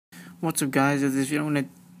What's up, guys? In this video I'm going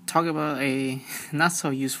to talk about a not so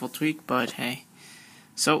useful tweak, but hey.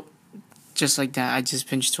 So, just like that, I just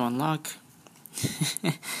pinched to unlock.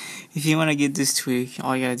 If you want to get this tweak,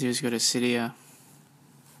 all you gotta do is go to Cydia,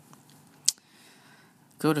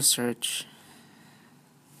 go to search,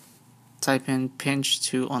 type in pinch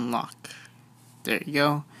to unlock. There you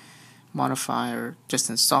go. Modify or just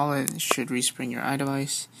install it. It should respring your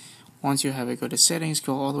iDevice. Once you have it, go to settings,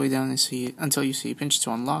 go all the way down and see until you see pinch to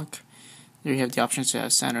unlock. There you have the options to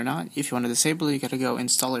have stand or not. If you want to disable it, you gotta go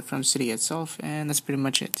install it from Cydia itself, and that's pretty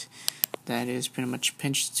much it. That is pretty much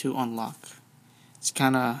pinch to unlock. It's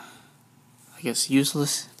kinda, I guess,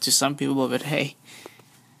 useless to some people, but hey,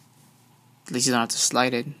 at least you don't have to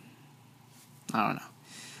slide it. I don't know.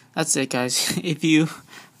 That's it, guys. If you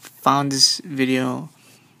found this video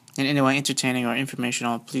in any way entertaining or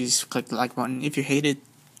informational, please click the like button. If you hate it,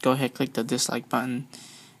 go ahead, click the dislike button.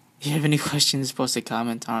 If you have any questions, post a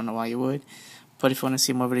comment. I don't know why you would. But if you want to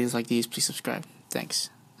see more videos like these, please subscribe.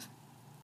 Thanks.